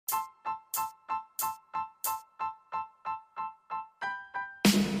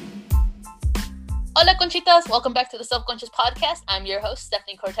Hola, Conchitas! Welcome back to the Self-Conscious Podcast. I'm your host,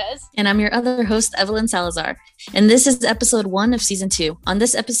 Stephanie Cortez. And I'm your other host, Evelyn Salazar. And this is episode 1 of season 2. On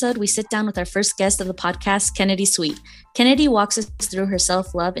this episode, we sit down with our first guest of the podcast, Kennedy Sweet. Kennedy walks us through her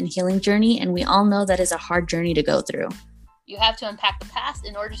self-love and healing journey, and we all know that is a hard journey to go through. You have to unpack the past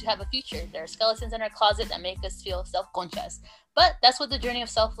in order to have a future. There are skeletons in our closet that make us feel self-conscious. But that's what the journey of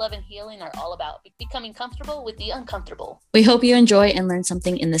self-love and healing are all about, becoming comfortable with the uncomfortable. We hope you enjoy and learn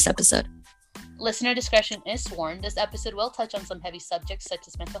something in this episode. Listener discretion is sworn. This episode will touch on some heavy subjects such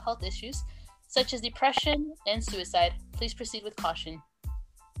as mental health issues, such as depression and suicide. Please proceed with caution.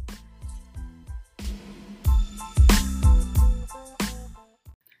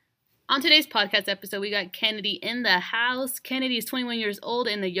 On today's podcast episode, we got Kennedy in the house. Kennedy is 21 years old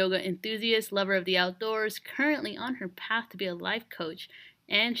and a yoga enthusiast, lover of the outdoors, currently on her path to be a life coach,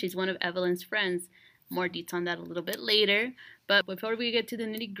 and she's one of Evelyn's friends. More deets on that a little bit later. But before we get to the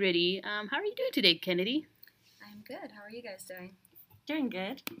nitty-gritty, how are you doing today, Kennedy? I'm good. How are you guys doing? Doing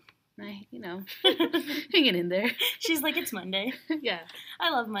good. Hanging in there. She's like, it's Monday. Yeah.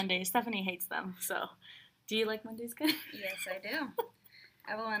 I love Mondays. Stephanie hates them. So, do you like Mondays good? Yes, I do.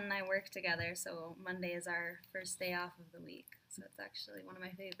 Evelyn and I work together, so Monday is our first day off of the week. So it's actually one of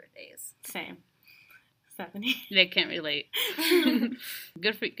my favorite days. Same. Stephanie? They can't relate.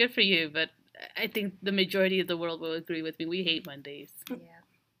 Good for you, but I think the majority of the world will agree with me. We hate Mondays. Yeah.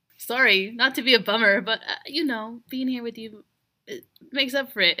 Sorry, not to be a bummer, but, being here with you it makes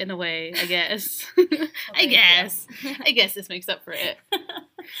up for it in a way, I guess. I guess this makes up for it.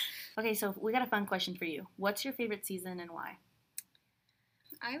 Okay, so we got a fun question for you. What's your favorite season and why?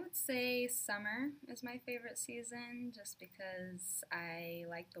 I would say summer is my favorite season just because I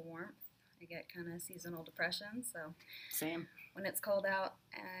like the warmth. I get kind of seasonal depression, so Same. when it's cold out,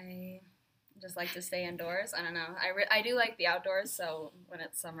 I just like to stay indoors. I don't know. I do like the outdoors, so when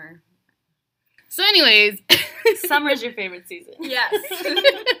it's summer. So anyways. Summer's your favorite season. Yes.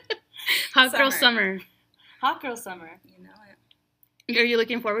 Hot girl summer. Hot girl summer. You know it. Are you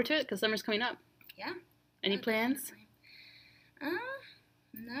looking forward to it? Because summer's coming up. Yeah. Any plans?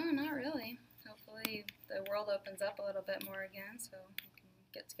 No, not really. Hopefully the world opens up a little bit more again so we can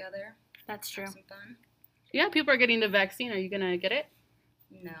get together. That's true. Have some fun. Yeah, people are getting the vaccine. Are you going to get it?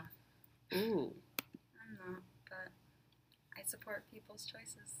 No. Ooh. I'm not, but I support people's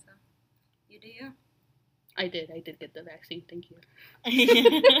choices, so you do you. I did get the vaccine. Thank you.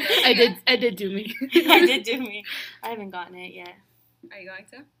 I I did do me. I did do me. I haven't gotten it yet. Are you going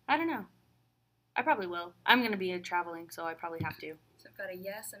to? I don't know. I probably will. I'm going to be traveling, so I probably have to. So I've got a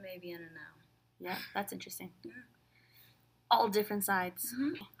yes, a maybe, and a no. Yeah, that's interesting. Yeah. All different sides.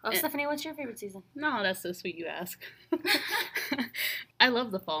 Mm-hmm. Well, Stephanie, what's your favorite season? No, that's so sweet you ask. I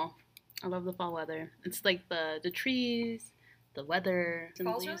love the fall. I love the fall weather. It's like the trees, the weather.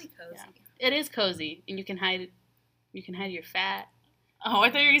 Fall's really cozy. Yeah. It is cozy, and you can hide your fat. Oh,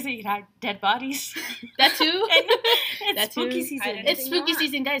 I thought you were going to say you hide dead bodies. That too? It's That spooky too? season. It's spooky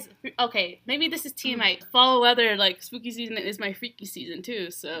season, guys. Okay, maybe this is TMI. Fall weather, like spooky season, is my freaky season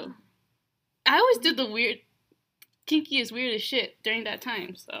too. So I always do the weird, kinkiest, weirdest shit during that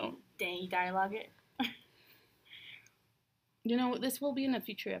time. So Dang, you dialogue it. you know what? This will be in a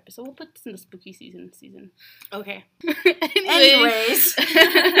future episode. We'll put this in the spooky season. Okay. Anyways,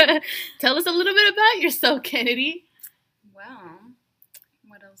 tell us a little bit about yourself, Kennedy. Well,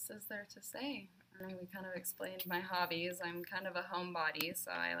 what else is there to say? I mean, we kind of explained my hobbies. I'm kind of a homebody, so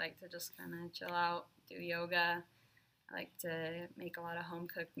I like to just kind of chill out, do yoga. I like to make a lot of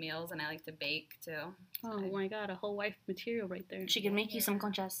home-cooked meals, and I like to bake, too. Oh my god, a whole wife material right there. She can make you some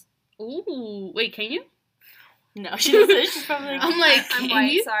conchas. Ooh, wait, can you? No, she doesn't. She's probably like, I'm like, I'm can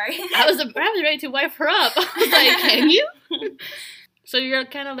white, you? sorry. I was ready to wipe her up. I was like, can you? So you're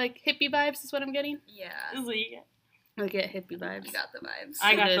kind of like hippie vibes is what I'm getting? Yeah. I get hippie vibes. You got the vibes.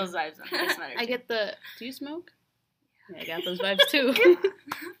 I got Good. those vibes. I get the, do you smoke? Yeah, I got those vibes too. I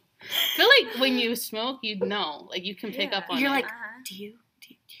feel like when you smoke, you know. Like you can pick up on You're it. like, Uh-huh. do you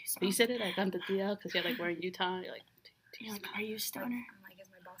smoke? You said it like on the DL because you're like wearing Utah. You're like, do you You're like, smoke? are you a stoner? I'm like, is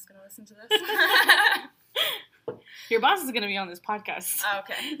my boss going to listen to this? Your boss is going to be on this podcast. Oh,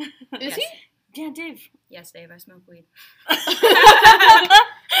 okay. Is Yes. he? Yeah, Dave. Yes, Dave, I smoke weed.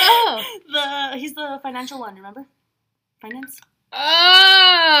 Oh. He's the financial one, remember? Finance?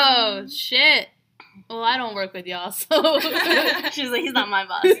 Oh, shit. Well, I don't work with y'all, so. She's like, he's not my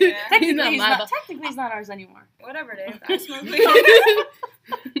boss. Yeah. Technically, He's not my boss. Technically, he's not ours anymore. Whatever, Dave. I smoke weed.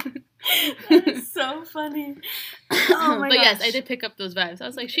 That's so funny. Oh my But gosh. yes, I did pick up those vibes. I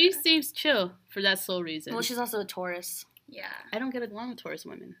was like, she seems chill for that sole reason. Well, she's also a Taurus. Yeah. I don't get along with Taurus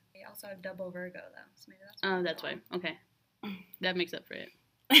women. I also have double Virgo, though. So maybe that's Oh, that's why. Okay. That makes up for it.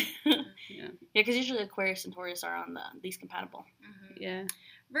 Yeah. Yeah, because usually Aquarius and Taurus are on the least compatible. Mm-hmm. Yeah.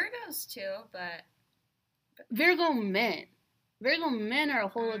 Virgos too, but Virgo men. Virgo men are a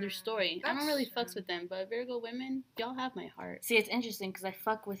whole other story. I don't That's really true. fucks with them, but Virgo women, y'all have my heart. See, it's interesting because I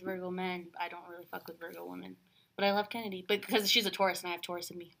fuck with Virgo men, but I don't really fuck with Virgo women. But I love Kennedy, but because she's a Taurus and I have Taurus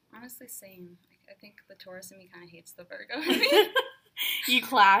in me. honestly, same. I think the Taurus in me kind of hates the Virgo. You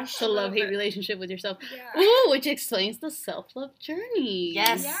clash. It's a love-hate relationship with yourself. Yeah. Ooh, which explains the self-love journey.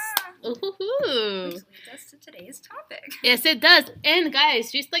 Yes. Yeah. Ooh. Which leads us to today's topic. Yes, it does. And guys,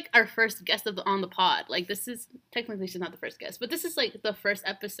 she's like our first guest on the pod. Like this is technically she's not the first guest, but this is like the first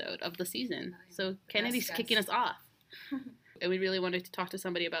episode of the season. So Kennedy's best kicking us guest. off. And we really wanted to talk to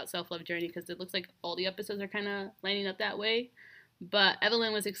somebody about self-love journey because it looks like all the episodes are kind of lining up that way. But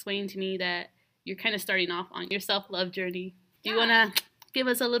Evelyn was explaining to me that you're kind of starting off on your self-love journey. Do you Yeah. want to give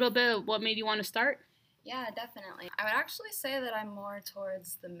us a little bit of what made you want to start? Yeah, definitely. I would actually say that I'm more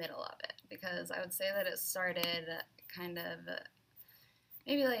towards the middle of it because I would say that it started kind of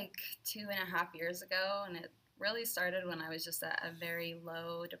maybe like 2.5 years ago, and it really started when I was just at a very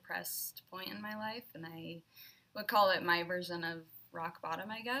low, depressed point in my life, and I would call it my version of rock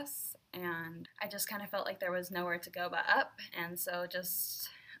bottom, I guess. And I just kind of felt like there was nowhere to go but up, and so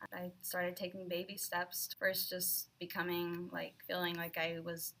I started taking baby steps. First, just becoming feeling like I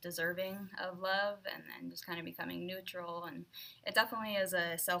was deserving of love, and then just kind of becoming neutral. And it definitely is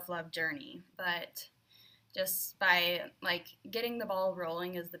a self-love journey, but just by getting the ball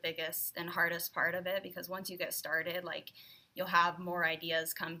rolling is the biggest and hardest part of it, because once you get started, you'll have more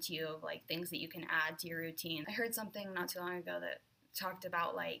ideas come to you of things that you can add to your routine. I heard something not too long ago that talked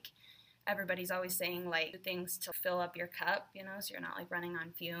about everybody's always saying do things to fill up your cup, so you're not running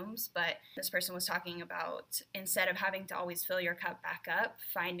on fumes. But this person was talking about, instead of having to always fill your cup back up,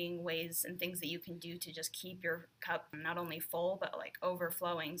 finding ways and things that you can do to just keep your cup not only full but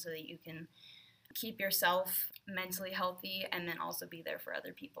overflowing, so that you can keep yourself mentally healthy and then also be there for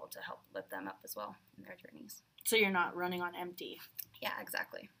other people to help lift them up as well in their journeys. So you're not running on empty. Yeah,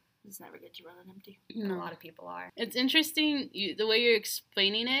 exactly. It's never good to run on empty. A lot of people are. It's interesting the way you're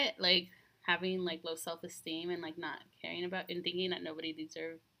explaining it, having low self-esteem and not caring about and thinking that nobody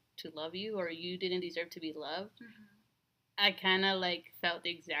deserved to love you or you didn't deserve to be loved. Mm-hmm. I kind of felt the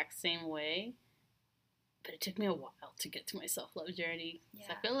exact same way, but it took me a while to get to my self-love journey. Yeah.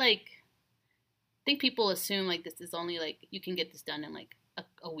 So I feel I think people assume this is only you can get this done in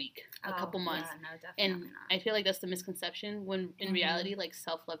a week, a couple months. Yeah, no, definitely And not. I feel that's the misconception when in Mhm. reality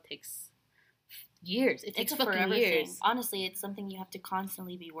self-love takes years. It takes It's a fucking forever years. thing. Honestly, it's something you have to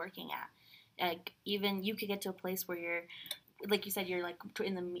constantly be working at. Even you could get to a place where you're, like you said, you're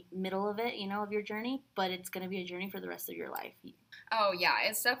in the middle of it, of your journey, but it's going to be a journey for the rest of your life. Oh yeah,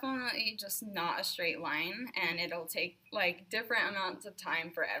 it's definitely just not a straight line, and it'll take different amounts of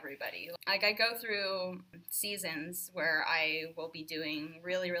time for everybody. I go through seasons where I will be doing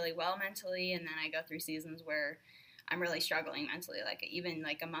really, really well mentally, and then I go through seasons where I'm really struggling mentally. Even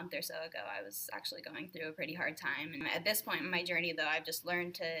a month or so ago, I was actually going through a pretty hard time. And at this point in my journey, though, I've just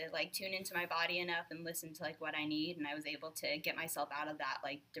learned to tune into my body enough and listen to what I need, and I was able to get myself out of that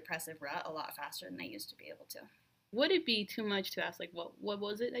depressive rut a lot faster than I used to be able to. Would it be too much to ask, what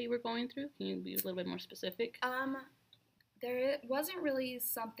was it that you were going through? Can you be a little bit more specific? There wasn't really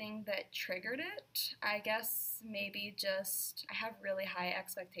something that triggered it. I guess maybe just I have really high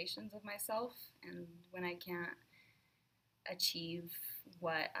expectations of myself, and when I can't achieve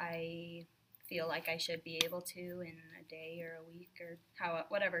what I feel like I should be able to in a day or a week or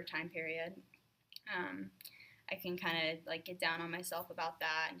whatever time period, I can kind of get down on myself about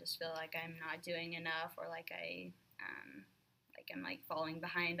that and just feel like I'm not doing enough, or I'm falling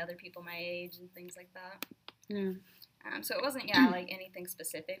behind other people my age and things like that. Yeah. So it wasn't anything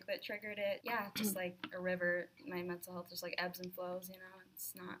specific that triggered it. Yeah, just like a river. My mental health just ebbs and flows.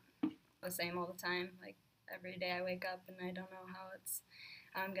 It's not the same all the time. Every day I wake up and I don't know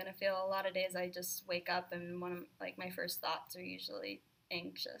how I'm gonna feel. A lot of days I just wake up and one of my first thoughts are usually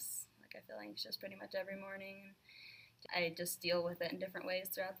anxious. I feel anxious pretty much every morning. I just deal with it in different ways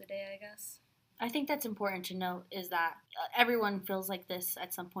throughout the day, I guess. I think that's important to note is that everyone feels like this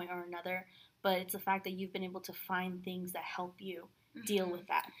at some point or another, but it's the fact that you've been able to find things that help you deal with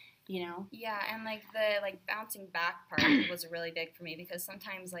that, Yeah, and the bouncing back part was really big for me, because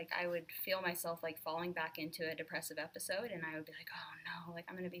sometimes I would feel myself falling back into a depressive episode, and I would be oh no,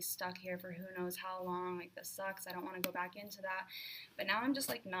 I'm gonna be stuck here for who knows how long. This sucks. I don't want to go back into that. But now I'm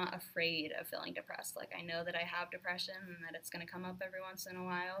just not afraid of feeling depressed. I know that I have depression and that it's gonna come up every once in a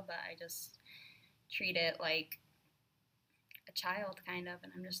while, but I just treat it like a child kind of,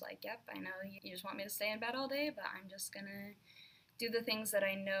 and I'm just yep, I know you just want me to stay in bed all day, but I'm just gonna do the things that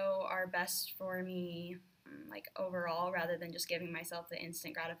I know are best for me, like overall, rather than just giving myself the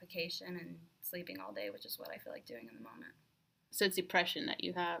instant gratification and sleeping all day, which is what I feel like doing in the moment. So it's depression that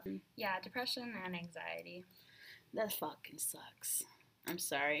you have. Yeah, depression and anxiety. That fucking sucks. I'm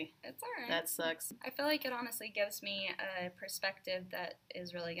sorry. It's alright. That sucks. I feel like it honestly gives me a perspective that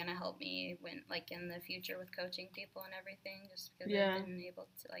is really going to help me when, like, in the future with coaching people and everything, just because I've been able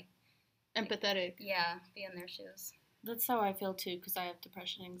to, like... Empathetic. Yeah, be in their shoes. That's how I feel, too, because I have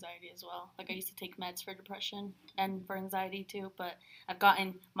depression and anxiety as well. Like, I used to take meds for depression and for anxiety, too, but I've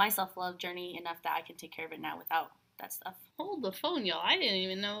gotten my self-love journey enough that I can take care of it now without that stuff. Hold the phone, y'all. I didn't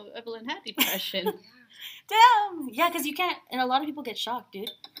even know Evelyn had depression. Damn! Yeah, because you can't, and a lot of people get shocked, dude.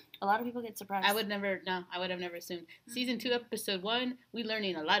 A lot of people get surprised. I would have never assumed. Season 2, episode 1, we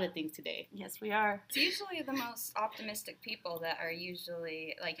learning a lot of things today. Yes, we are. It's usually the most optimistic people that are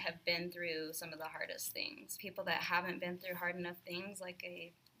usually, like, have been through some of the hardest things. People that haven't been through hard enough things, like,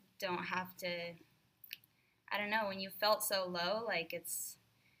 they don't have to, I don't know, when you felt so low, like,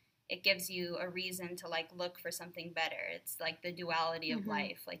 it gives you a reason to, like, look for something better. It's like the duality of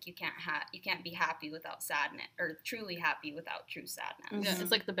life. Like, you can't be happy without sadness, or truly happy without true sadness. Yeah,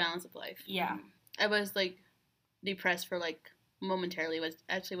 it's like the balance of life. Yeah. I was, like, depressed for, like, momentarily.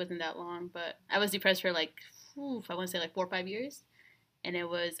 Wasn't that long, but I was depressed for, like, I want to say, like, 4 or 5 years. And it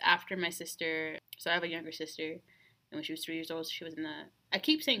was after my sister, so I have a younger sister, and when she was 3 years old, she was in I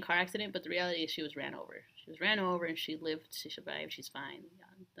keep saying car accident, but the reality is she was ran over. She was ran over, and she lived, she survived, she's fine.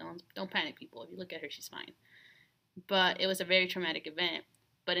 Don't panic, people. If you look at her, she's fine. But it was a very traumatic event.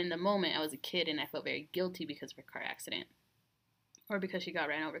 But in the moment, I was a kid, and I felt very guilty because of her car accident. Or because she got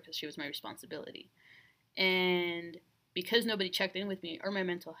ran over, because she was my responsibility. And because nobody checked in with me, or my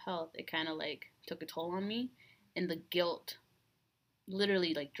mental health, it kind of, like, took a toll on me. And the guilt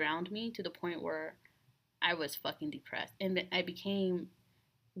literally, like, drowned me to the point where I was fucking depressed. And I became,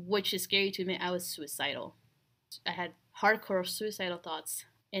 which is scary to admit, I was suicidal. I had hardcore suicidal thoughts.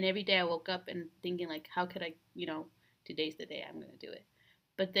 And every day I woke up and thinking, like, how could I, today's the day I'm going to do it.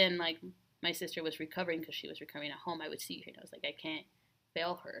 But then, like, my sister was recovering because she was recovering at home. I would see her, and I was like, I can't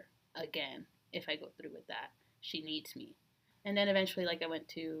fail her again if I go through with that. She needs me. And then eventually, like, I went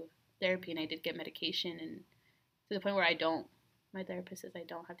to therapy, and I did get medication, and to the point where my therapist says I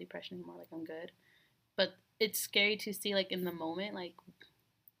don't have depression anymore, like, I'm good. But it's scary to see, like, in the moment, like,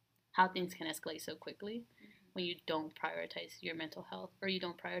 how things can escalate so quickly when you don't prioritize your mental health, or you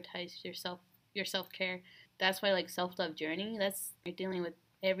don't prioritize your self-care. That's why, like, self-love journey, you're dealing with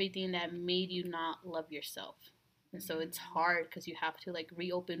everything that made you not love yourself. And so it's hard because you have to, like,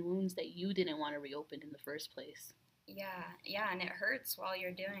 reopen wounds that you didn't want to reopen in the first place. Yeah, and it hurts while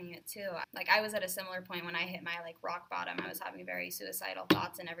you're doing it, too. Like, I was at a similar point when I hit my, like, rock bottom. I was having very suicidal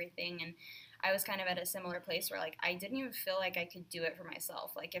thoughts and everything, and I was kind of at a similar place where, like, I didn't even feel like I could do it for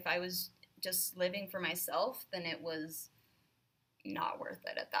myself. Like, if I was just living for myself, then it was not worth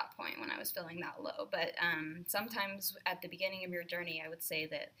it at that point when I was feeling that low. But sometimes at the beginning of your journey, I would say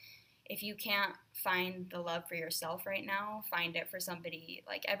that if you can't find the love for yourself right now, find it for somebody.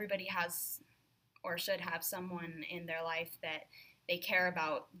 Like, everybody has or should have someone in their life that they care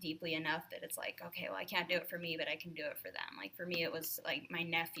about deeply enough that it's like, okay, well, I can't do it for me, but I can do it for them. Like, for me, it was like my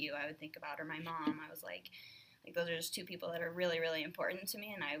nephew I would think about, or my mom. I was like those are just two people that are really, really important to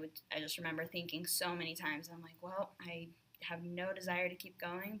me. And I just remember thinking so many times, I'm like, well, I have no desire to keep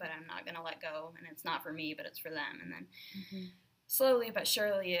going, but I'm not going to let go. And it's not for me, but it's for them. And then slowly but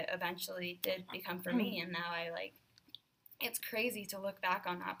surely, it eventually did become for me. And now it's crazy to look back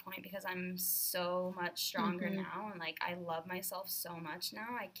on that point because I'm so much stronger now. And, like, I love myself so much now.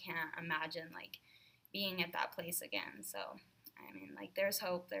 I can't imagine, like, being at that place again. So, I mean, like, there's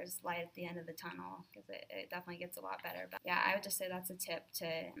hope, there's light at the end of the tunnel, because it definitely gets a lot better. But yeah, I would just say that's a tip to,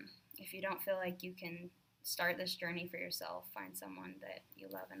 if you don't feel like you can start this journey for yourself, find someone that you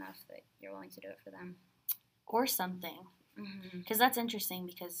love enough that you're willing to do it for them. Or something. Because that's interesting,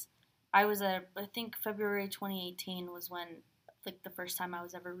 because I think February 2018 was when, like, the first time I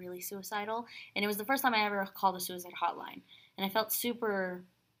was ever really suicidal. And it was the first time I ever called a suicide hotline. And I felt super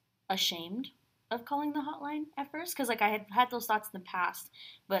ashamed of calling the hotline at first, because, like, I had had those thoughts in the past,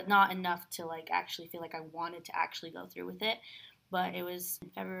 but not enough to, like, actually feel like I wanted to actually go through with it. But it was in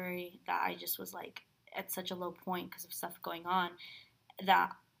February that I just was, like, at such a low point because of stuff going on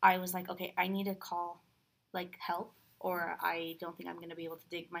that I was like, okay, I need to call, like, help, or I don't think I'm going to be able to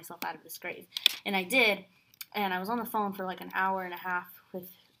dig myself out of this grave. And I did, and I was on the phone for, like, an hour and a half with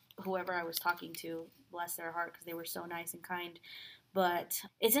whoever I was talking to, bless their heart, because they were so nice and kind. But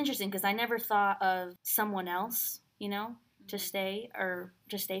it's interesting because I never thought of someone else, to stay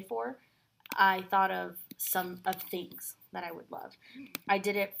for. I thought of some of things that I would love. I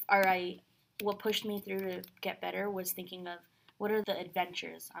did it, what pushed me through to get better was thinking of what are the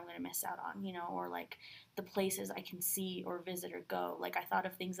adventures I'm going to miss out on, you know, or like the places I can see or visit or go. Like I thought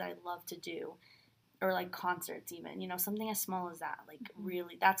of things that I'd love to do, or like concerts even, you know, something as small as that. Like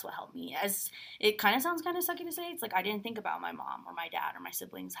really, that's what helped me. As it kind of sounds kind of sucky to say, it's like I didn't think about my mom or my dad or my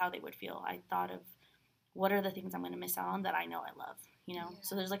siblings, how they would feel. I thought of what are the things I'm going to miss out on that I know I love, you know? Yeah.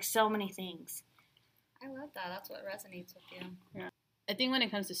 So there's like so many things. I love that. That's what resonates with you. Yeah. I think when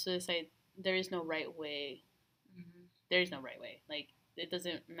it comes to suicide, there is no right way. Mm-hmm. There is no right way. Like, it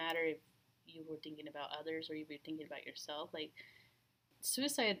doesn't matter if you were thinking about others or if you're thinking about yourself. Like,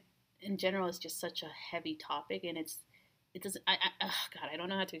 suicide in general is just such a heavy topic, and it doesn't, God, I don't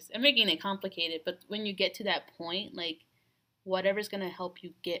know how to, I'm making it complicated, but when you get to that point, like, whatever's going to help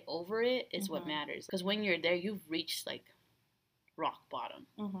you get over it is what matters. Because when you're there, you've reached, like, rock bottom.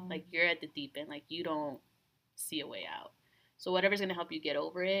 Like, you're at the deep end. Like, you don't see a way out. So whatever's going to help you get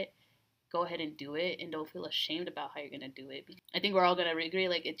over it, go ahead and do it, and don't feel ashamed about how you're going to do it. I think we're all going to agree,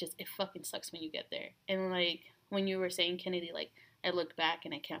 like, it fucking sucks when you get there. And, like, when you were saying, Kennedy, like, I look back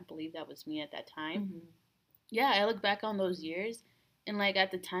and I can't believe that was me at that time. Yeah, I look back on those years, and, like, at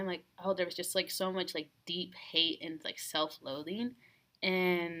the time, like, oh, there was just, like, so much, like, deep hate and, like, self-loathing.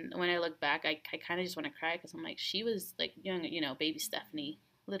 And when I look back, I kind of just want to cry, because I'm like, she was, like, young, you know, baby Stephanie,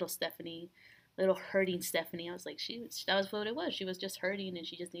 little hurting Stephanie. I was like, that was what it was. She was just hurting, and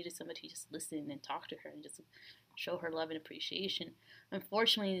she just needed somebody to just listen and talk to her and just show her love and appreciation.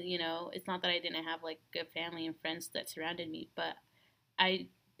 Unfortunately, you know, it's not that I didn't have, like, good family and friends that surrounded me, but I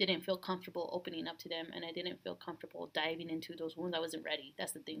didn't feel comfortable opening up to them, and I didn't feel comfortable diving into those wounds. I wasn't ready.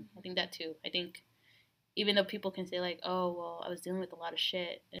 That's the thing. I think that too. I think even though people can say, like, oh, well, I was dealing with a lot of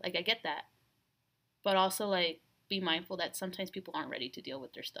shit, like, I get that. But also, like, be mindful that sometimes people aren't ready to deal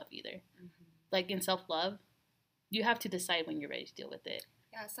with their stuff either. Like, in self-love, you have to decide when you're ready to deal with it.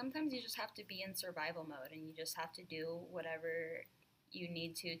 Yeah, sometimes you just have to be in survival mode, and you just have to do whatever you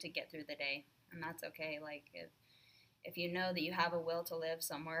need to get through the day, and that's okay. Like, if you know that you have a will to live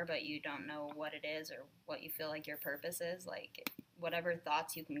somewhere, but you don't know what it is or what you feel like your purpose is, like, whatever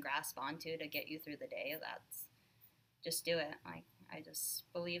thoughts you can grasp onto to get you through the day, just do it. Like, I just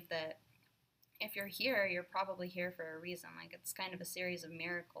believe that if you're here, you're probably here for a reason. Like, it's kind of a series of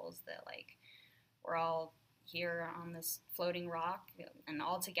miracles that, like, we're all here on this floating rock and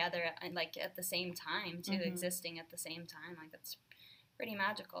all together, and, like, at the same time too, existing at the same time. Like, it's pretty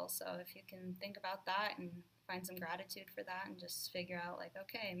magical. So if you can think about that and find some gratitude for that, and just figure out, like,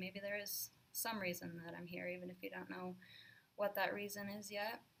 okay, maybe there is some reason that I'm here, even if you don't know what that reason is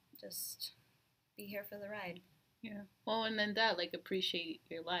yet, just be here for the ride. Yeah. Well, and then that, like, appreciate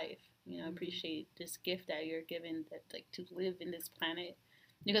your life, you know, appreciate this gift that you're given, that, like, to live in this planet.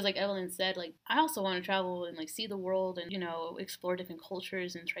 Because, like Evelyn said, like, I also want to travel and, like, see the world and, you know, explore different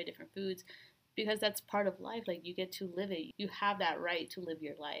cultures and try different foods, because that's part of life. Like, you get to live it. You have that right to live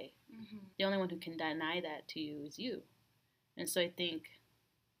your life. The only one who can deny that to you is you. And so I think,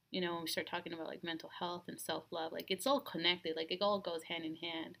 you know, when we start talking about, like, mental health and self-love, like, it's all connected. Like, it all goes hand in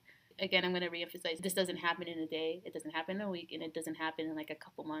hand. Again, I'm going to reemphasize, this doesn't happen in a day. It doesn't happen in a week. And it doesn't happen in, like, a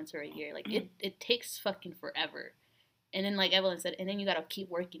couple months or a year. Like, it takes fucking forever. And then, like Evelyn said, and then you got to keep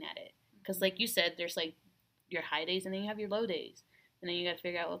working at it. Because, like you said, there's, like, your high days, and then you have your low days. And then you got to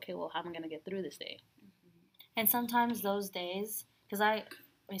figure out, okay, well, how am I going to get through this day? And sometimes those days, because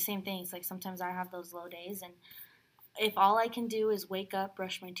same thing, it's like sometimes I have those low days, and if all I can do is wake up,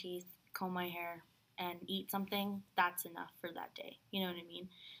 brush my teeth, comb my hair, and eat something, that's enough for that day. You know what I mean?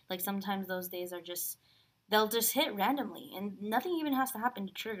 Like, sometimes those days are just, they'll just hit randomly, and nothing even has to happen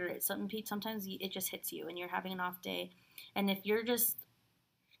to trigger it. Sometimes it just hits you, and you're having an off day. And if you're just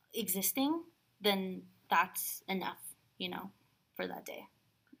existing, then that's enough, you know, for that day.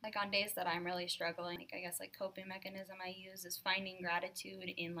 Like, on days that I'm really struggling, like, I guess, like, coping mechanism I use is finding gratitude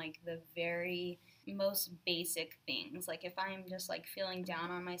in, like, the very most basic things. Like, if I'm just, like, feeling down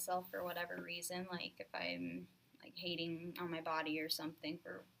on myself for whatever reason, like, if I'm, like, hating on my body or something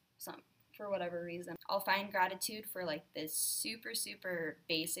for whatever reason, I'll find gratitude for, like, the super, super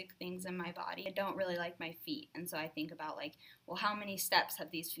basic things in my body. I don't really like my feet, and so I think about, like, well, how many steps have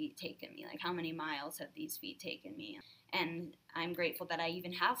these feet taken me? Like, how many miles have these feet taken me? And I'm grateful that I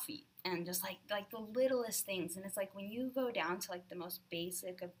even have feet, and just, like the littlest things. And it's like, when you go down to, like, the most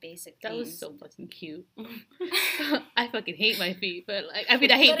basic of basic things. That was so fucking cute. I fucking hate my feet, but, like, I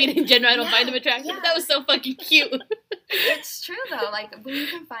mean, I hate feet in general. I don't find them attractive. Yeah. But that was so fucking cute. It's true, though. Like, when you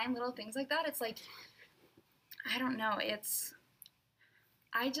can find little things like that, it's like, I don't know,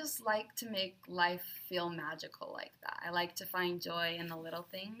 I just like to make life feel magical like that. I like to find joy in the little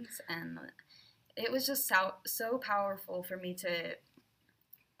things, and it was just so powerful for me to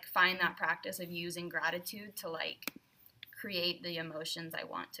find that practice of using gratitude to like create the emotions I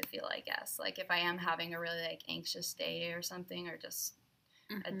want to feel, I guess. Like if I am having a really like anxious day or something, or just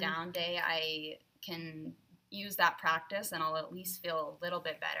a down day, I can use that practice and I'll at least feel a little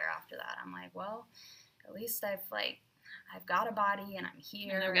bit better after that. I'm like, well, at least I've got a body and I'm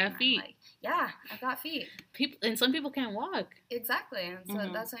here. And I've got feet. Like, yeah, I've got feet. And some people can't walk. Exactly. And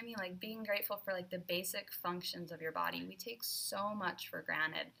so that's what I mean, like being grateful for like the basic functions of your body. We take so much for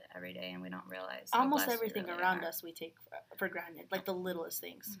granted every day and we don't realize. Almost everything really around us we take for granted, like the littlest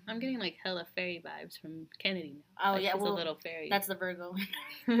things. I'm getting like hella fairy vibes from Kennedy now. Oh like yeah, she's a little fairy. That's the Virgo.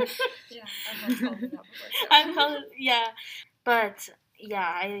 Yeah, I've called it that before. I'm called, yeah. But yeah,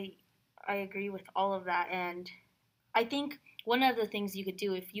 I agree with all of that, and I think one of the things you could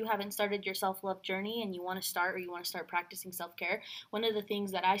do if you haven't started your self-love journey and you want to start, or you want to start practicing self-care, one of the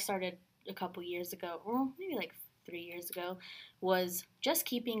things that I started a couple years ago, well, maybe like 3 years ago, was just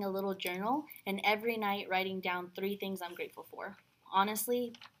keeping a little journal and every night writing down 3 things I'm grateful for.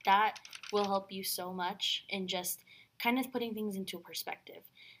 Honestly, that will help you so much in just kind of putting things into perspective.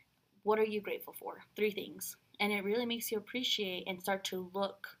 What are you grateful for? 3 things. And it really makes you appreciate and start to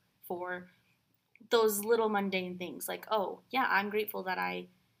look for those little mundane things, like, oh yeah, I'm grateful that I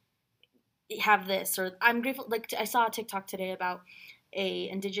have this, or I'm grateful, like I saw a TikTok today about a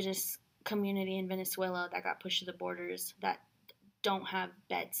indigenous community in Venezuela that got pushed to the borders that don't have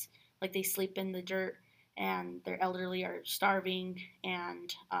beds, like they sleep in the dirt and their elderly are starving,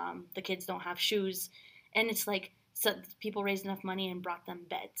 and the kids don't have shoes, and it's like, so people raised enough money and brought them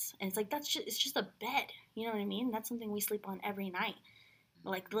beds, and it's like, it's just a bed, you know what I mean? That's something we sleep on every night,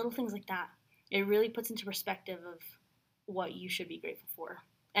 like little things like that. It really puts into perspective of what you should be grateful for.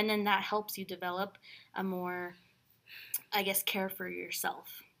 And then that helps you develop a more, I guess, care for yourself,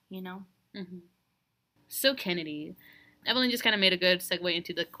 you know? Mm-hmm. So, Kennedy, Evelyn just kind of made a good segue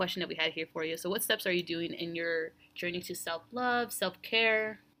into the question that we had here for you. So what steps are you doing in your journey to self-love,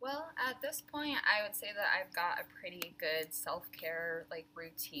 self-care? Well, at this point, I would say that I've got a pretty good self-care like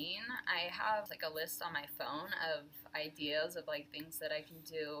routine. I have like a list on my phone of ideas of like things that I can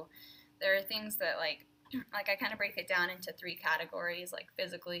do. There are things that like I kind of break it down into 3 categories, like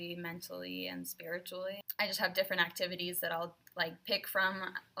physically, mentally, and spiritually. I just have different activities that I'll like pick from.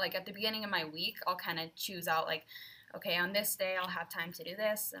 Like at the beginning of my week, I'll kind of choose out like, okay, on this day I'll have time to do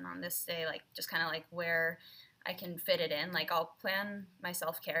this, and on this day, like just kind of like where I can fit it in. Like I'll plan my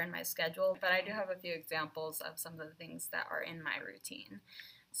self-care in my schedule, but I do have a few examples of some of the things that are in my routine.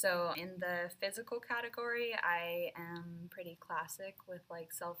 So in the physical category, I am pretty classic with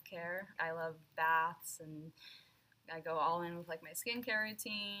like self-care. I love baths, and I go all in with like my skincare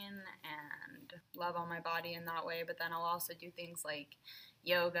routine and love on my body in that way. But then I'll also do things like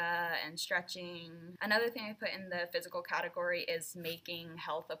yoga and stretching. Another thing I put in the physical category is making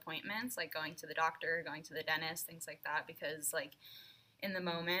health appointments, like going to the doctor, going to the dentist, things like that, because like in the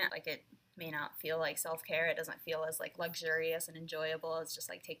moment, like it may not feel like self-care. It doesn't feel as like luxurious and enjoyable as just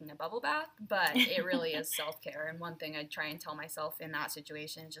like taking a bubble bath, but it really is self-care. And one thing I try and tell myself in that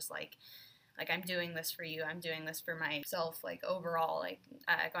situation is just like I'm doing this for you. I'm doing this for myself, like overall, like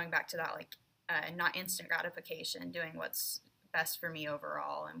going back to that, like not instant gratification, doing what's best for me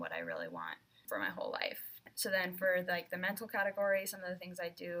overall and what I really want for my whole life. So then for like the mental category, some of the things I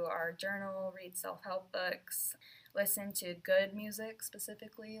do are journal, read self-help books, listen to good music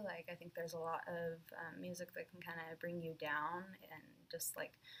specifically. Like I think there's a lot of music that can kind of bring you down, and just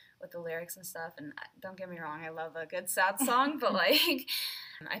like with the lyrics and stuff. And don't get me wrong, I love a good sad song, but like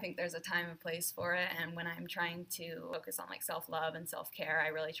I think there's a time and place for it. And when I'm trying to focus on like self-love and self-care, I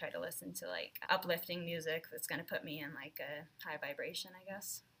really try to listen to like uplifting music that's going to put me in like a high vibration, I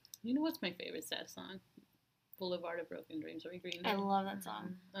guess. You know what's my favorite sad song? Boulevard of Broken Dreams by Green Day. I love that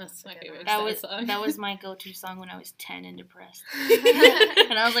song. That's my favorite song. That was my go-to song when I was 10 and depressed.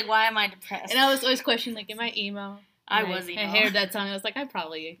 And I was like, why am I depressed? And I was always questioning, like, am I emo? I was emo. I heard that song, I was like, I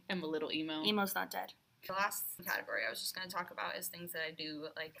probably am a little emo. Emo's not dead. The last category I was just going to talk about is things that I do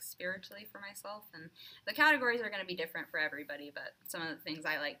like spiritually for myself, and the categories are going to be different for everybody, but some of the things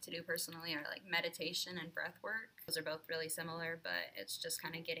I like to do personally are like meditation and breath work. Those are both really similar, but it's just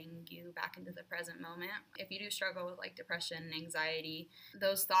kind of getting you back into the present moment. If you do struggle with like depression and anxiety,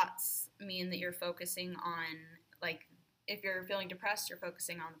 those thoughts mean that you're focusing on like, if you're feeling depressed, you're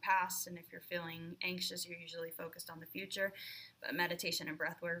focusing on the past, and if you're feeling anxious, you're usually focused on the future. But meditation and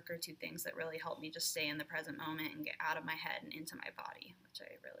breath work are 2 things that really help me just stay in the present moment and get out of my head and into my body, which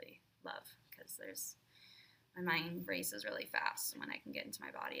I really love, because there's my mind races really fast. When I can get into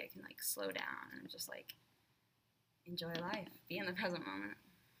my body, I can like slow down and just like enjoy life, be in the present moment.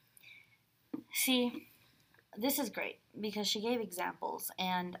 See, this is great because she gave examples,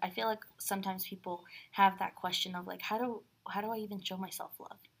 and I feel like sometimes people have that question of like, how do I even show myself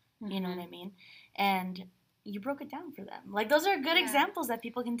love? You know what I mean? And you broke it down for them. Like, those are good examples that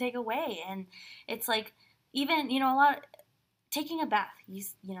people can take away. And it's like, even, you know, taking a bath.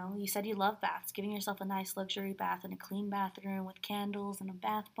 You said you love baths. Giving yourself a nice luxury bath in a clean bathroom with candles and a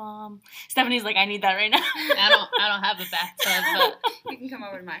bath bomb. Stephanie's like, I need that right now. I don't have a bathtub, but you can come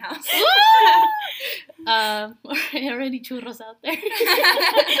over to my house. Are any churros out there?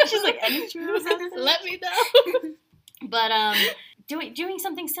 She's like, any churros out there? Let me know. But doing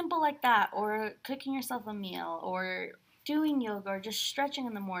something simple like that, or cooking yourself a meal, or doing yoga, or just stretching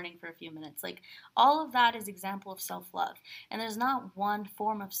in the morning for a few minutes, like all of that is example of self-love. And there's not one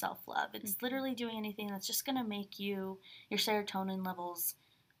form of self-love. It's literally doing anything that's just going to make your serotonin levels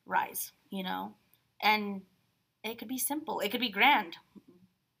rise, you know? And it could be simple, it could be grand,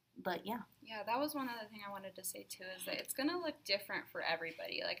 but yeah. Yeah, that was one other thing I wanted to say too, is that it's going to look different for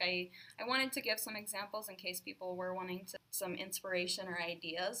everybody. Like I wanted to give some examples in case people were wanting some inspiration or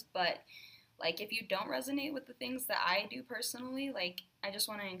ideas, but like if you don't resonate with the things that I do personally, like I just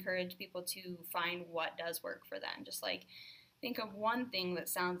want to encourage people to find what does work for them. Just like think of one thing that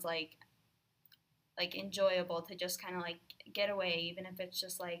sounds like enjoyable to just kind of like get away, even if it's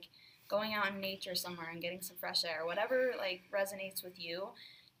just like going out in nature somewhere and getting some fresh air, whatever like resonates with you.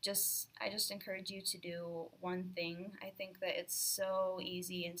 I just encourage you to do one thing. I think that it's so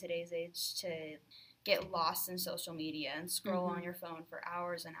easy in today's age to get lost in social media and scroll on your phone for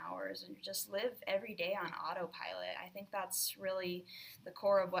hours and hours and just live every day on autopilot. I think that's really the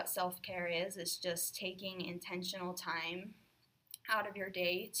core of what self-care is just taking intentional time out of your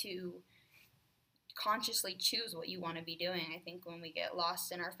day to consciously choose what you want to be doing. I think when we get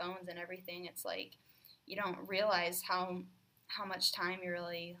lost in our phones and everything, it's like you don't realize how much time you're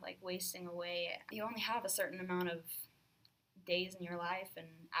really like wasting away. You only have a certain amount of days in your life and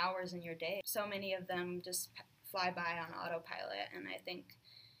hours in your day. So many of them just fly by on autopilot, and I think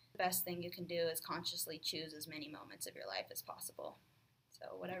the best thing you can do is consciously choose as many moments of your life as possible.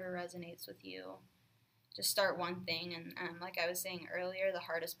 So whatever resonates with you, just start one thing, and like I was saying earlier, the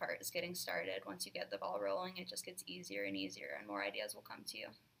hardest part is getting started. Once you get the ball rolling, it just gets easier and easier, and more ideas will come to you.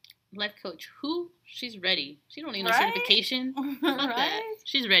 Life coach, who? She's ready. She don't need no certification. Fuck that.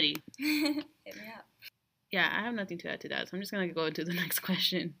 She's ready. Hit me up. Yeah, I have nothing to add to that, so I'm just going to go into the next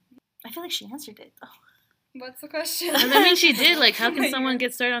question. I feel like she answered it, though. What's the question? I mean, she did. Like, how can someone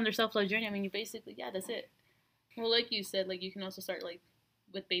get started on their self-love journey? I mean, you basically, that's it. Well, like you said, like, you can also start, like,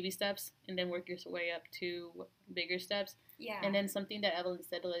 with baby steps and then work your way up to bigger steps. Yeah. And then something that Evelyn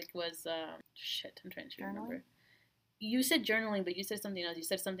said, like, was, I'm trying to remember. You said journaling, but you said something else. You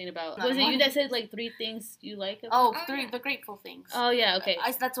said something about, was it you that said, like, 3 things you like? The grateful things. Oh, yeah, okay.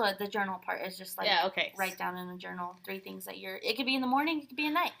 That's what the journal part is, just like, write down in a journal 3 things that it could be in the morning, it could be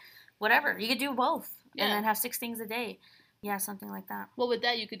at night, whatever. You could do both, and then have 6 things a day. Yeah, something like that. Well, with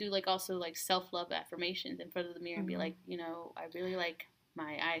that, you could do, like, also, like, self-love affirmations in front of the mirror and be like, you know, I really like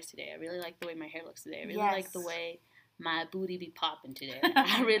my eyes today. I really like the way my hair looks today. I really like the way my booty be popping today.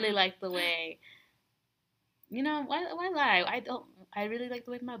 I really like the way... You know, why lie? I really like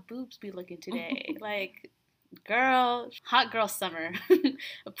the way my boobs be looking today. Like, girl, hot girl summer.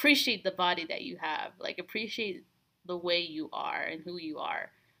 Appreciate the body that you have. Like, appreciate the way you are and who you are.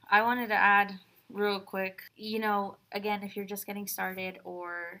 I wanted to add real quick, you know, again, if you're just getting started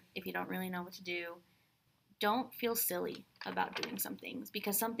or if you don't really know what to do, don't feel silly about doing some things,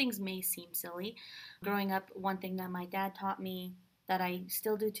 because some things may seem silly. Growing up, one thing that my dad taught me that I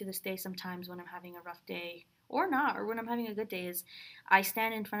still do to this day sometimes when I'm having a rough day, or not, or when I'm having a good day, is I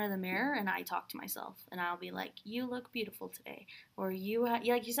stand in front of the mirror and I talk to myself, and I'll be like, you look beautiful today, or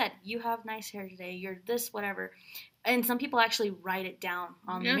like you said, you have nice hair today, you're this, whatever. And some people actually write it down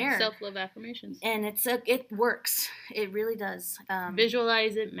on the mirror. Self-love affirmations. And it works. It really does.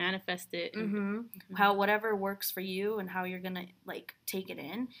 Visualize it, manifest it. How whatever works for you and how you're gonna like take it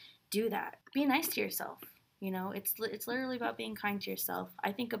in, do that. Be nice to yourself. You know, it's literally about being kind to yourself.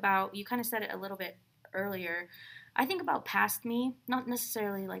 I think about, you kind of said it a little bit earlier, I think about past me, not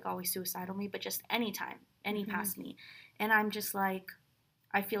necessarily like always suicidal me, but just any past me. And I'm just like,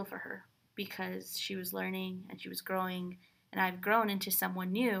 I feel for her, because she was learning and she was growing, and I've grown into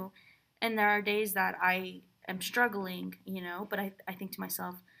someone new. And there are days that I am struggling, you know, but I think to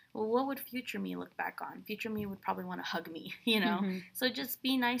myself, well, what would future me look back on? Future me would probably want to hug me, you know? So just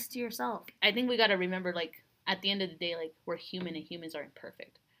be nice to yourself. I think we got to remember, like, at the end of the day, like, we're human and humans aren't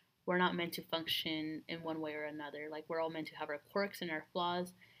perfect. we're not meant to function in one way or another. Like, we're all meant to have our quirks and our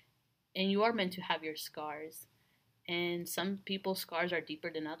flaws, and you are meant to have your scars. And some people's scars are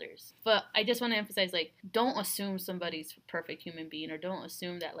deeper than others. But I just want to emphasize, like, don't assume somebody's a perfect human being, or don't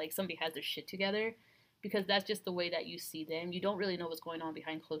assume that, like, somebody has their shit together, because that's just the way that you see them. You don't really know what's going on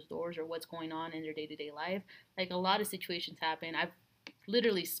behind closed doors or what's going on in their day-to-day life. Like, a lot of situations happen. I've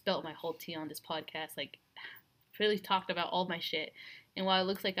literally spelt my whole tea on this podcast, like, really talked about all my shit. And while it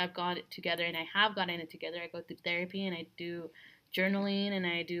looks like I've got it together, and I have gotten it together, I go through therapy, and I do journaling, and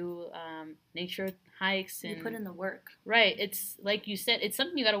I do nature hikes, and you put in the work. Right. It's like you said, it's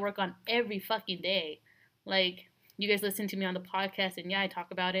something you got to work on every fucking day. Like, you guys listen to me on the podcast, and yeah, I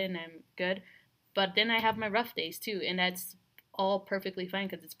talk about it, and I'm good. But then I have my rough days too, and that's all perfectly fine,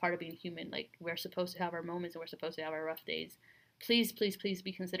 because it's part of being human. Like, we're supposed to have our moments, and we're supposed to have our rough days. Please, please, please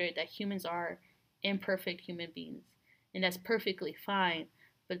be considerate that humans are imperfect human beings, and that's perfectly fine.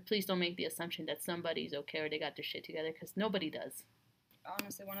 But please don't make the assumption that somebody's okay or they got their shit together, because nobody does.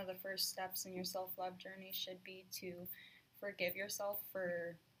 Honestly, one of the first steps in your self-love journey should be to forgive yourself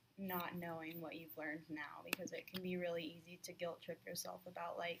for not knowing what you've learned now, because it can be really easy to guilt trip yourself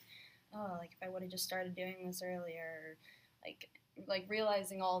about, like, oh, like, if I would have just started doing this earlier, like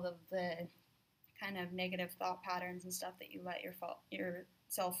realizing all of the kind of negative thought patterns and stuff that you let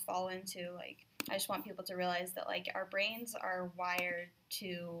yourself fall into. Like, I just want people to realize that, like, our brains are wired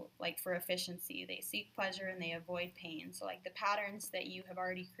to, like, for efficiency. They seek pleasure and they avoid pain. So, like, the patterns that you have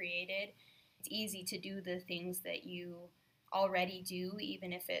already created, it's easy to do the things that you already do,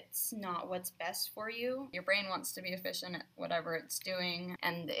 even if it's not what's best for you. Your brain wants to be efficient at whatever it's doing,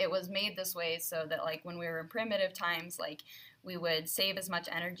 and it was made this way so that, like, when we were in primitive times, like, we would save as much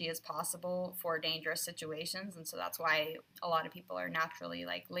energy as possible for dangerous situations. And so that's why a lot of people are naturally,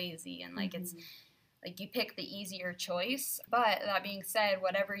 like, lazy, and, like, it's like you pick the easier choice. But that being said,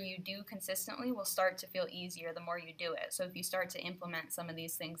 whatever you do consistently will start to feel easier the more you do it. So if you start to implement some of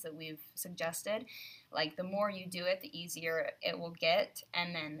these things that we've suggested, like, the more you do it, the easier it will get.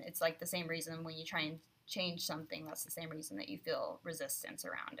 And then it's like the same reason when you try and change something, that's the same reason that you feel resistance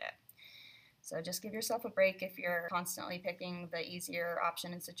around it. So just give yourself a break if you're constantly picking the easier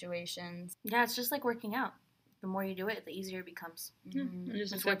option in situations. Yeah, it's just like working out. The more you do it, the easier it becomes. Mm-hmm.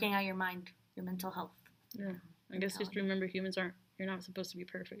 It's working out your mind, your mental health. Yeah. I guess just remember, you're not supposed to be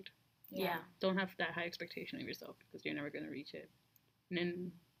perfect. Yeah. Don't have that high expectation of yourself, because you're never going to reach it. And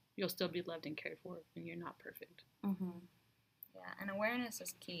then you'll still be loved and cared for, and you're not perfect. Mm-hmm. Yeah, and awareness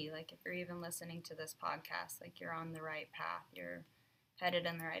is key. Like, if you're even listening to this podcast, like, you're on the right path. You're headed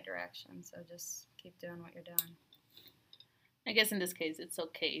in the right direction. So just keep doing what you're doing. I guess in this case, it's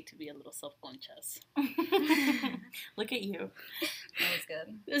okay to be a little self-conscious. Look at you. That was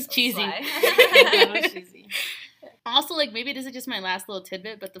good. It was cheesy. That was cheesy. Also, like, maybe this is just my last little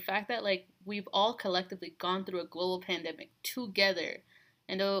tidbit, but the fact that, like, we've all collectively gone through a global pandemic together,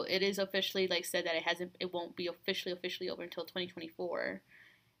 and though it is officially, like, said that it won't be officially over until 2024,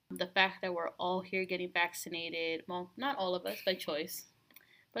 the fact that we're all here getting vaccinated, well, not all of us by choice,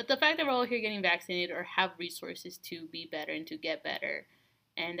 but the fact that we're all here getting vaccinated or have resources to be better and to get better,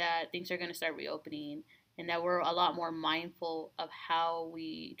 and that things are going to start reopening, and that we're a lot more mindful of how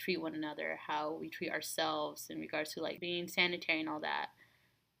we treat one another, how we treat ourselves in regards to, like, being sanitary and all that.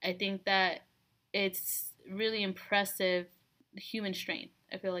 I think that it's really impressive human strength.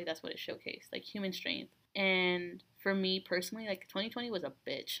 I feel like that's what it showcased, like, human strength. And for me personally, like, 2020 was a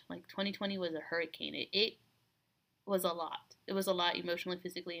bitch. Like, 2020 was a hurricane. It was a lot. It was a lot emotionally,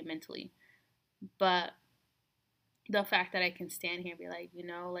 physically, and mentally. But the fact that I can stand here and be like, you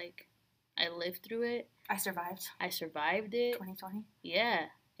know, like, I lived through it. I survived it. 2020. Yeah.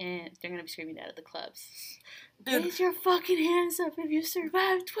 And they're going to be screaming that at the clubs. Dude. Raise your fucking hands up if you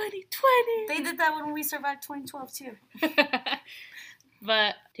survived 2020. They did that when we survived 2012 too.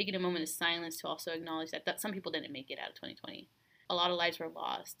 But taking a moment of silence to also acknowledge that some people didn't make it out of 2020. A lot of lives were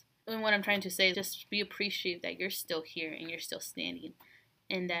lost. And what I'm trying to say is just be appreciative that you're still here and you're still standing,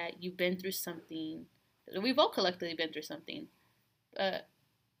 and that you've been through something. We've all collectively been through something. But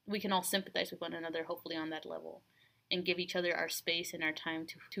we can all sympathize with one another, hopefully on that level, and give each other our space and our time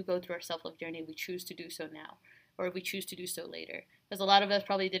to go through our self-love journey if we choose to do so now, or if we choose to do so later. Because a lot of us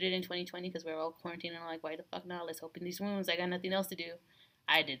probably did it in 2020 because we were all quarantined and like, why the fuck not? Let's open these wounds. I got nothing else to do.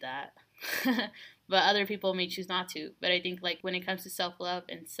 I did that. But other people may choose not to. But I think, like, when it comes to self-love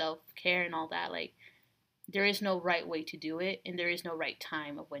and self-care and all that, like, there is no right way to do it, and there is no right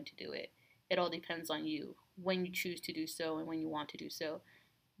time of when to do it. It all depends on you, when you choose to do so and when you want to do so.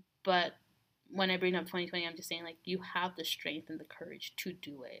 But when I bring up 2020, I'm just saying, like, you have the strength and the courage to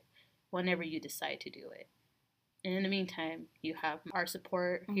do it whenever you decide to do it. And in the meantime, you have our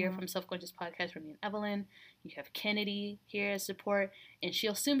support here from Self Conscious Podcast from me and Evelyn. You have Kennedy here as support, and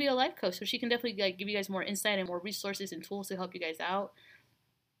she'll soon be a life coach, so she can definitely give you guys more insight and more resources and tools to help you guys out.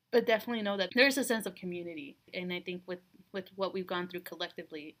 But definitely know that there's a sense of community, and I think with what we've gone through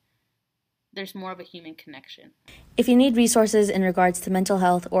collectively, there's more of a human connection. If you need resources in regards to mental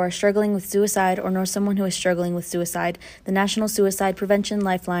health or are struggling with suicide or know someone who is struggling with suicide, the National Suicide Prevention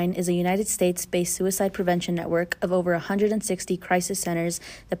Lifeline is a United States-based suicide prevention network of over 160 crisis centers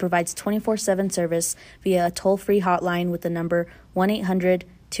that provides 24/7 service via a toll-free hotline with the number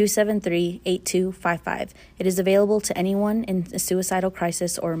 1-800-273-8255. It is available to anyone in a suicidal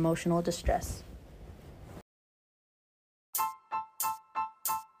crisis or emotional distress.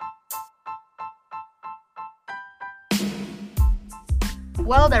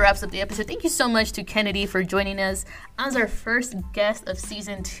 Well, that wraps up the episode. Thank you so much to Kennedy for joining us as our first guest of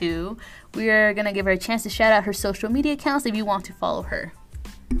season 2. We are going to give her a chance to shout out her social media accounts if you want to follow her.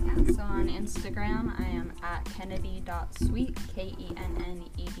 Yeah, so on Instagram, I am at kennedy.sweet,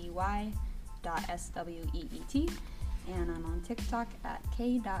 KENNEDY.SWEET, and I'm on TikTok at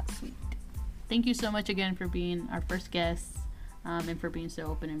k.sweet. Thank you so much again for being our first guest and for being so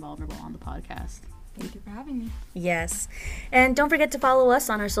open and vulnerable on the podcast. Thank you for having me. Yes. And don't forget to follow us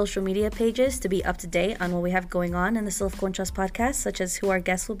on our social media pages to be up to date on what we have going on in the Self Conscious Podcast, such as who our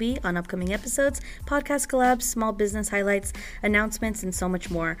guests will be on upcoming episodes, podcast collabs, small business highlights, announcements, and so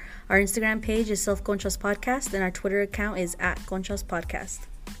much more. Our Instagram page is Self Conscious Podcast, and our Twitter account is @Conscious Podcast.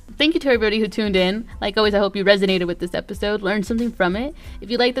 Thank you to everybody who tuned in. Like always, I hope you resonated with this episode, learned something from it.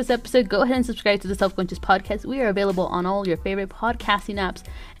 If you like this episode, go ahead and subscribe to the Self Conscious Podcast. We are available on all your favorite podcasting apps.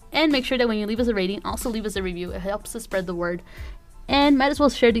 And make sure that when you leave us a rating, also leave us a review. It helps us spread the word. And might as well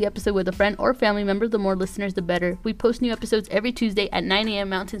share the episode with a friend or family member. The more listeners, the better. We post new episodes every Tuesday at 9 a.m.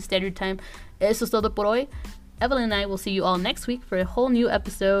 Mountain Standard Time. Eso es todo por hoy. Evelyn and I will see you all next week for a whole new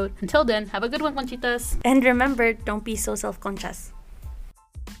episode. Until then, have a good one, Conchitas. And remember, don't be so self-conscious.